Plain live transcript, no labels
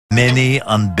Many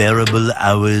unbearable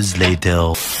hours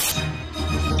later.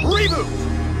 Reboot!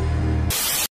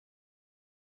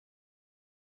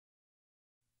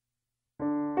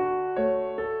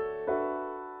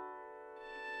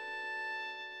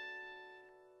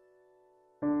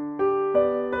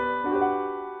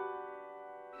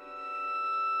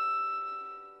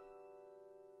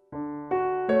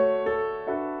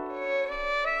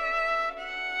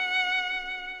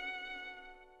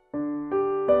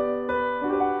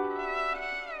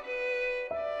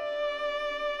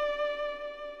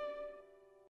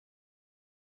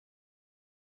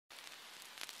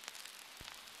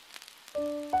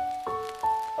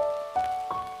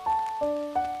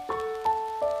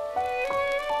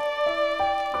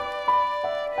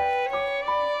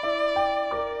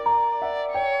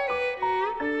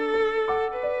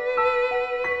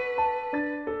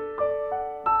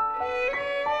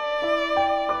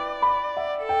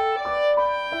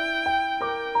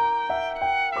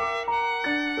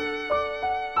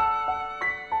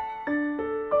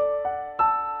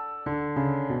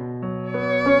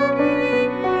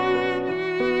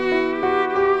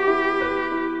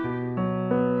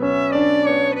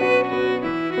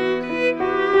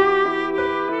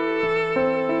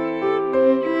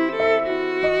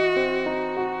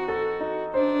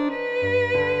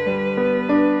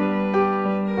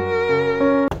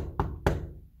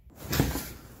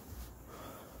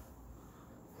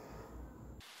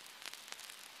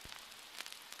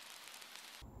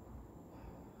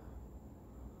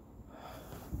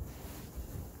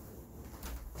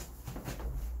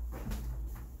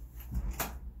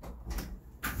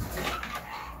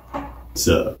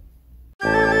 So.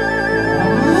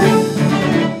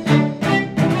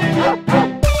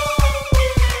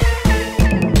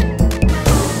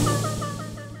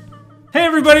 Hey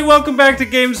everybody, welcome back to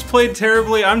Games Played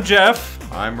Terribly. I'm Jeff.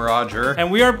 I'm Roger. And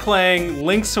we are playing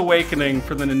Link's Awakening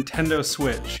for the Nintendo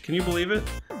Switch. Can you believe it?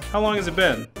 How long has it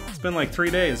been? It's been like 3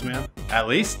 days, man. At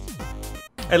least?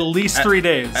 At least 3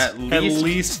 days. At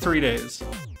least 3 days.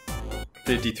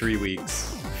 53 weeks.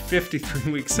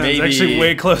 53 weeks sounds Maybe actually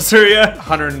way closer, yeah.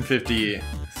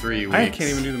 153 weeks. I can't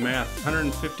even do the math.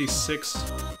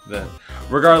 156. Then,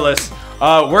 regardless,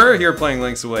 we're here playing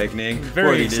Link's Awakening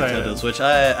Very for the excited. Nintendo Switch.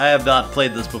 I have not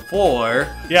played this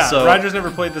before. Yeah, so Roger's never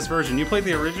played this version. You played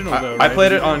the original, though, right? I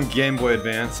played it on Game Boy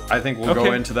Advance. I think we'll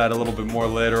go into that a little bit more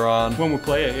later on. When we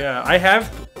play it, yeah. I have,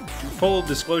 full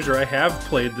disclosure, I have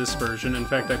played this version. In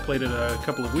fact, I played it a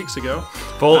couple of weeks ago.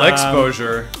 Full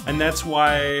exposure. And that's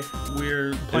why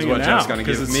we're playing is what it now. Jeff's going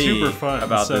to give it's me super fun.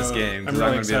 about So this game. Because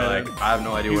really I'm going to be like, I have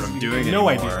no idea what I'm doing no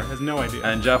anymore. idea. Has no idea.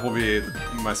 And Jeff will be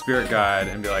my spirit guide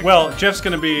and be like, well, Jeff's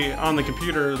going to be on the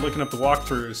computer looking up the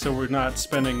walkthrough, so we're not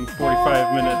spending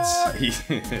 45 minutes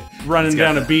running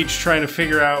down a beach trying to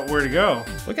figure out where to go.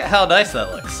 Look at how nice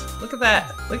that looks. Look at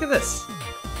that. Look at this.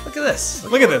 Look at this.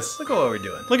 Look at this. Look at what we're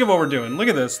doing. Look at what we're doing. Look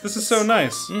at this. This is so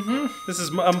nice. Mm-hmm. This is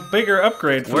a bigger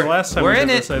upgrade from the last time we're we did in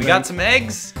this, it. I We think. got some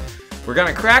eggs. We're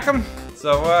gonna crack them.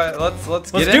 So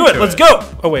let's get do into it. Let's go.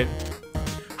 Oh wait.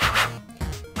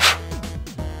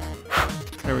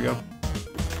 There we go.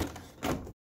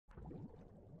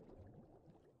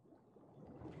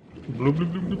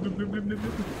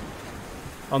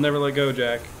 I'll never let go,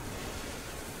 Jack.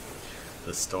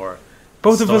 The store.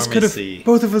 Both of us Stormy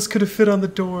could have fit on the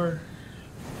door.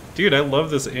 Dude, I love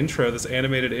this intro, this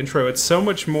animated intro. It's so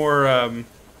much more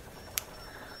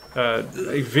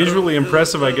visually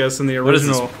impressive, I guess, than the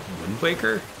original. What is this? Wind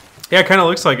Waker? Yeah, it kind of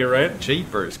looks like it, right?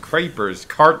 Jeepers, creepers,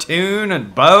 cartoon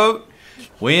and boat,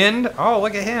 wind. Oh,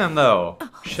 look at him though.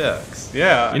 Shucks.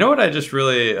 Yeah. You know what I just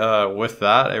really, with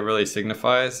that, it really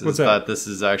signifies is that? this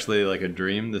is actually like a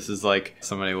dream. This is like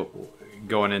somebody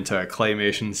going into a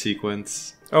claymation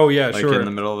sequence. Oh yeah, Like sure. in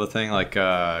the middle of the thing, like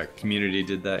Community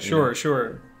did that. Sure,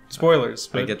 sure. Spoilers,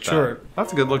 but I get that. sure.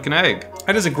 That's a good looking egg.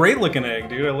 That is a great looking egg,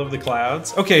 dude. I love the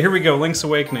clouds. Okay, here we go. Link's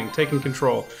Awakening, taking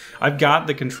control. I've got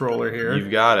the controller here.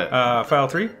 You've got it. File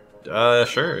 3?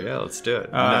 Sure, yeah, let's do it.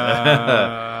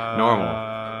 Normal.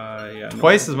 Yeah,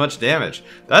 Twice as much damage.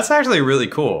 That's actually really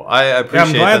cool. I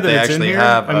appreciate that they actually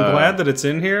have. I'm glad that it's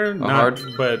in here. Hard,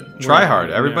 but try hard.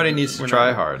 Everybody needs to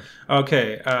try hard.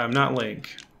 Okay, not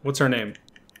Link. What's her name?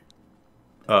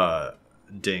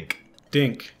 Dink.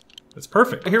 Dink. That's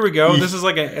perfect. Here we go. This is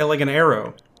like an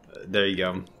arrow. There you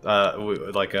go.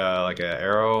 Like a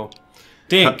arrow.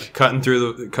 Dink. Cutting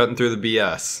through the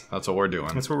BS. That's what we're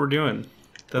doing. That's what we're doing.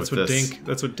 That's With what this. Dink.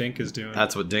 That's what Dink is doing.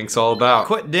 That's what Dink's all about.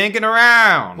 Quit dinking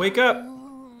around. Wake up.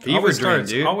 Fever always dream, starts.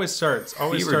 dude. Always starts.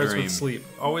 Always Fever starts dream. with sleep.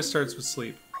 Always starts with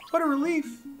sleep. What a relief.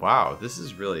 Wow, this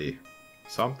is really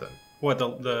something. What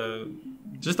the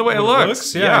just the way it what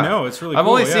looks. Yeah, I know. It's really cool. I've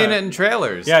only seen it in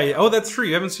trailers. Yeah, yeah. Oh, that's true.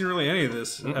 You haven't seen really any of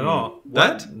this at all.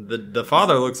 What? The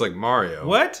father looks like Mario.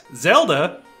 What?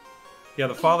 Zelda? Yeah,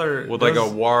 the father... With like a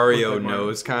Wario like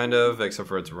nose, kind of, except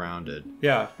for it's rounded.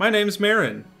 Yeah. My name's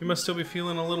Marin. You must still be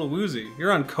feeling a little woozy.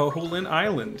 You're on Koholin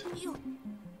Island.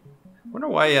 Wonder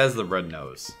why he has the red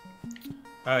nose.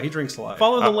 He drinks a lot.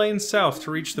 Follow the lane south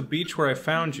to reach the beach where I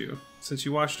found you. Since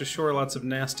you washed ashore, lots of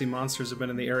nasty monsters have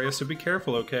been in the area, so be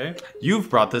careful, okay?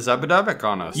 You've brought this epidemic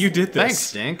on us. You did this.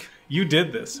 Thanks, Dink. You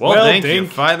did this. Well, Dink, you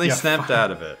Dink, finally snapped out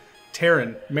of it.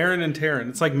 Terran. Marin and Terran.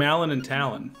 It's like Malin and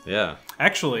Talon. Yeah.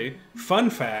 Actually,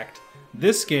 fun fact,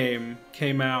 this game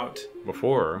came out...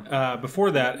 Before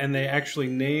that, and they actually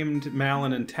named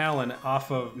Malin and Talon off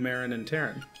of Marin and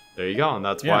Terran. There you go, and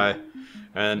that's why...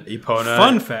 And Epona...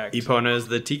 Fun fact. Epona is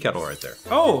the tea kettle right there.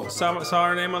 Oh, saw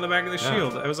our name on the back of the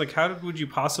shield. I was like, how would you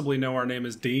possibly know our name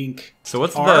is Dink? So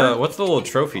what's the little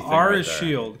trophy thing R right is there?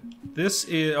 shield. This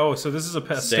is... Oh, so this is a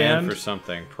Stand stand for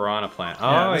something. Piranha plant.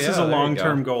 Oh, yeah, this is a there you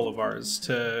long-term go. goal of ours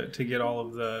to get all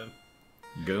of the...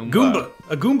 Goomba.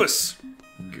 A Goombas.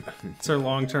 It's our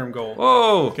long-term goal.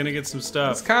 Whoa! Gonna get some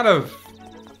stuff. It's kind of...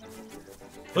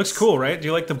 Looks cool, right? Do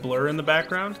you like the blur in the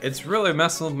background? It's really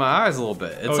messing with my eyes a little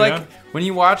bit. It's Oh, like yeah? when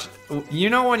you watch... You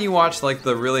know when you watch like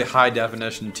the really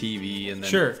high-definition TV and then...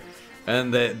 Sure.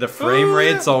 And the frame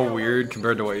rate's all weird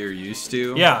compared to what you're used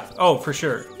to? Yeah. Oh, for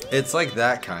sure. It's like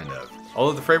that kind of.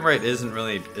 Although the frame rate isn't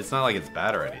really... It's not like it's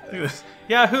bad or anything.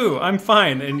 Yahoo! I'm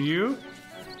fine. And you?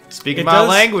 Speaking my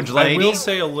language, lady. I will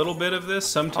say a little bit of this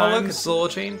sometimes. Oh, look, it's the little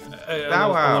chain.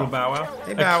 Bow wow. A little bow wow.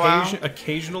 Hey, bow wow.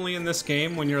 Occasionally in this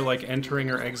game, when you're like entering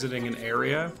or exiting an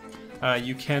area,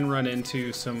 you can run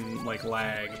into some like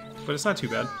lag, but it's not too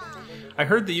bad. I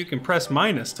heard that you can press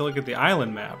minus to look at the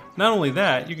island map. Not only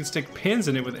that, you can stick pins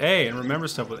in it with A and remember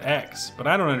stuff with X, but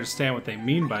I don't understand what they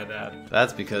mean by that.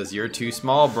 That's because you're too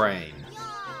small brain.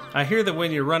 I hear that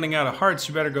when you're running out of hearts,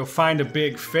 you better go find a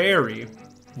big fairy.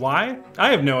 Why?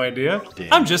 I have no idea.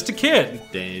 I'm just a kid.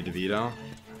 Danny DeVito.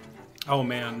 Oh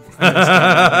man,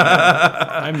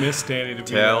 I miss Danny DeVito.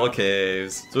 Tail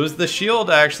caves. So is the shield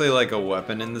actually like a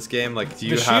weapon in this game? Like, do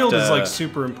you the have shield to... is like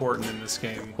super important in this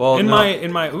game. Well, in no.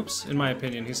 my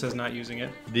opinion, he says not using it.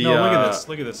 The, no, look at this.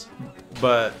 Look at this.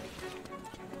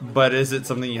 But is it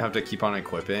something you have to keep on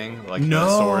equipping? Like no.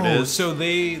 the sword is. So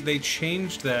they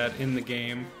changed that in the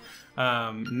game.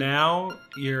 Now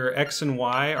your X and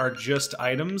Y are just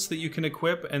items that you can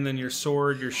equip, and then your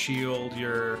sword, your shield,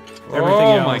 your everything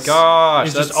else. Oh my gosh,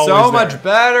 is that's just so always much there.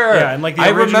 better. Yeah, and like the I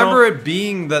original, remember it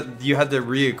being that you had to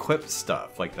re-equip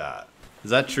stuff like that.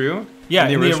 Is that true? Yeah,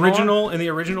 in the one?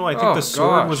 original, I think the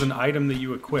sword was an item that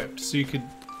you equipped, so you could.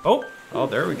 Oh,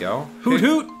 there we go. Hoot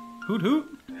hoot, hoot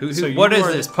hoot. Hoot, So hoot. What is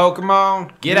are- this,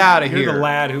 Pokemon? Get out of here. You're the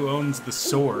lad who owns the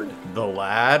sword. The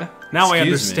lad? Now I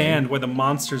Excuse understand me. why the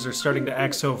monsters are starting to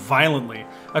act so violently.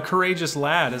 A courageous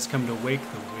lad has come to wake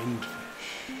the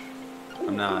windfish.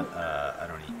 I'm not, I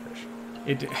don't eat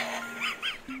fish.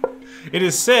 It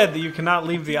is said that you cannot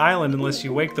leave the island unless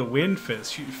you wake the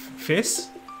windfish. Fiss?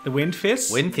 The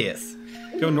windfish?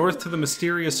 Windfish. Go north to the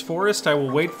mysterious forest. I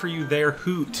will wait for you there,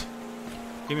 Hoot.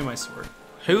 Give me my sword.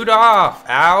 Hoot off,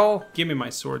 owl. Give me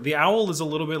my sword. The owl is a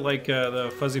little bit like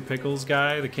the Fuzzy Pickles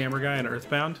guy, the camera guy in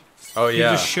Earthbound. Oh, yeah.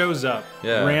 He just shows up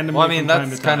randomly. Well, I mean, from time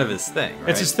that's to time. kind of his thing, right?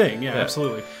 It's his thing, yeah,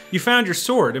 absolutely. You found your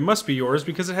sword. It must be yours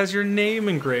because it has your name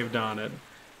engraved on it.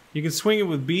 You can swing it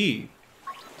with B.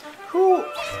 Who?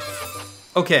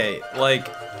 Okay, like...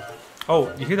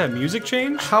 Oh, you hear that music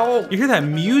change? How... You hear that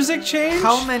music change?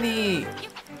 How many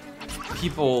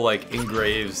people, like,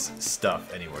 engraves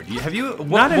stuff anymore? Have you...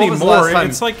 Not what was the anymore. last time?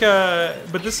 It's like,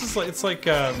 but this is like,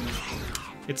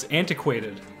 it's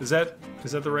antiquated. Is that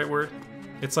the right word?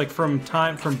 It's like from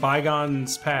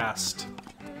bygones past.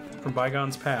 From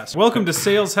bygones past. Welcome to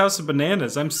Sale's House of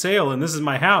Bananas. I'm Sale, and this is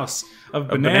my house of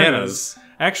bananas.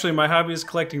 Actually, my hobby is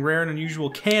collecting rare and unusual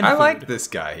canned food. I like this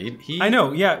guy. I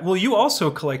know, yeah. Well, you also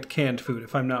collect canned food,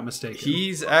 if I'm not mistaken.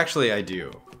 He's actually, I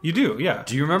do. You do, yeah.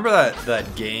 Do you remember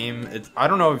that game? I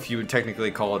don't know if you would technically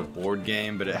call it a board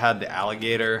game, but it had the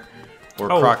alligator or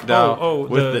crocodile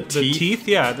with the teeth. The teeth,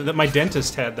 yeah. My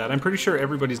dentist had that. I'm pretty sure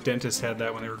everybody's dentist had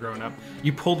that when they were growing up.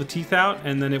 You pull the teeth out,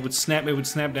 and then it would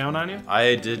snap down on you?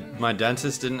 I did. My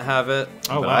dentist didn't have it,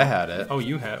 but wow. I had it. Oh,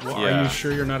 you had. Well, Yeah. Are you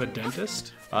sure you're not a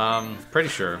dentist? Pretty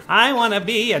sure. I want to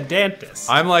be a dentist.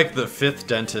 I'm like the 5th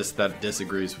dentist that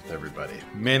disagrees with everybody,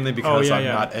 mainly because I'm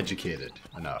not educated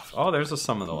enough. Oh, there's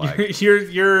some of the lag.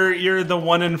 You're the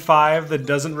 1 in 5 that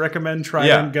doesn't recommend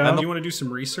Trident gum. and Do you want to do some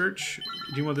research?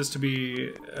 Do you want this to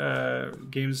be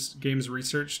games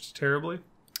researched terribly?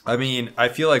 I mean, I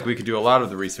feel like we could do a lot of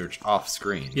the research off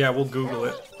screen. Yeah, we'll Google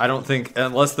it. I don't think,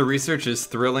 unless the research is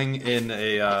thrilling in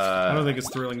a... I don't think it's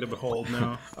thrilling to behold,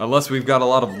 no. Unless we've got a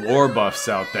lot of lore buffs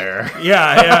out there.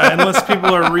 Yeah, unless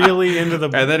people are really into the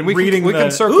and then we reading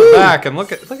can circle back and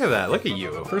look at that. Look at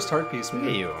you. First heart piece, man.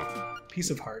 Look at you. Piece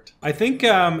of heart. I think,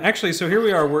 actually, so here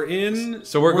we are. We're in...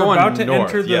 So we're going about to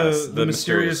north, enter yes, the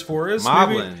mysterious forest.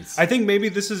 Moblins. I think maybe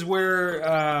this is where...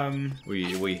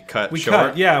 we cut short.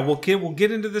 Cut, yeah, we'll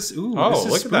get into this. Ooh, this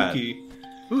is look spooky.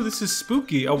 Ooh, this is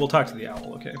spooky. Oh, we'll talk to the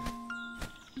owl, okay.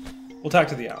 We'll talk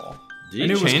to the owl.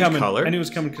 Did he change color? I knew it was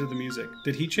coming because of the music.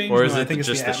 Did he change? Or is I it think it's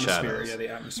just the the atmosphere. shadows? Yeah, the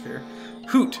atmosphere.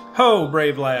 Hoot, ho,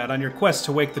 brave lad, on your quest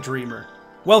to wake the dreamer.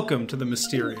 Welcome to the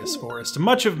mysterious forest.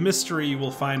 Much of mystery you will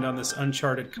find on this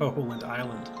uncharted Koholint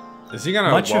island. Is he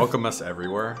gonna welcome us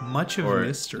everywhere? Much of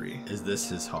mystery. Is this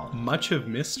his home? Much of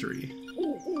mystery.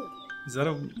 Is that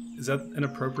an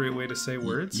appropriate way to say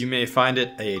words? You may find it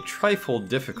a trifle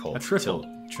difficult. A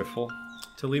trifle.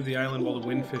 To leave the island while the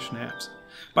windfish naps.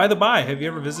 By the by, have you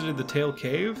ever visited the Tail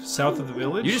Cave, south of the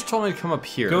village? You just told me to come up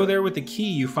here. Go there with the key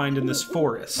you find in this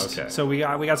forest. Okay. So we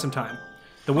got some time.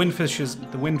 The windfish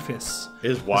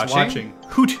is watching.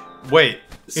 Hoot. Wait.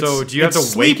 So do you have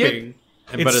to wake it?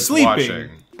 But it's sleeping. Watching.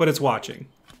 But it's watching.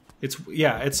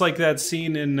 It's like that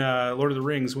scene in Lord of the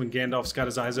Rings when Gandalf's got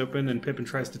his eyes open and Pippin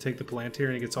tries to take the Palantir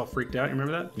and he gets all freaked out. You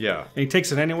remember that? Yeah. And he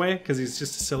takes it anyway because he's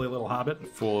just a silly little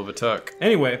hobbit. Fool of a tuck.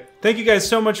 Anyway, thank you guys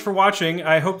so much for watching.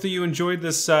 I hope that you enjoyed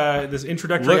this this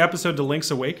introductory episode to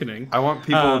Link's Awakening. I want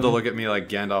people to look at me like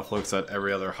Gandalf looks at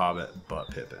every other hobbit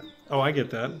but Pippin. Oh, I get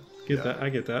that. I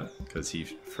get that. Because he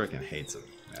freaking hates him.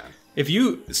 Yeah. If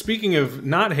you, speaking of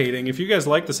not hating, if you guys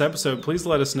like this episode, please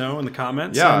let us know in the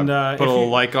comments. Yeah, and, put a little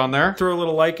like on there. Throw a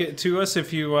little like to us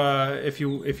if you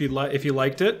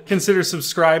liked it. Consider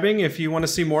subscribing if you want to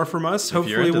see more from us.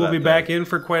 Hopefully, we'll be back in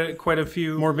for quite a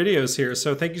few more videos here.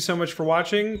 So thank you so much for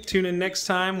watching. Tune in next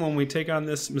time when we take on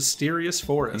this mysterious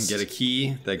forest and get a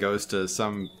key that goes to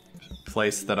some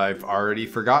place that I've already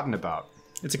forgotten about.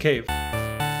 It's a cave.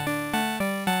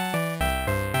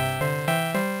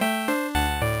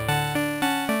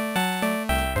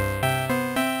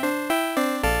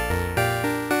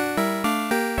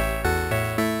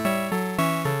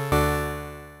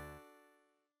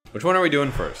 Which one are we doing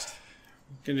first?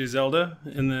 Gonna do Zelda,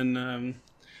 and then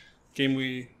game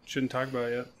we shouldn't talk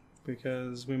about yet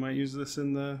because we might use this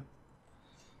in the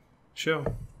show.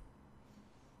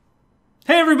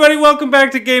 Hey everybody, welcome back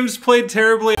to Games Played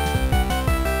Terribly.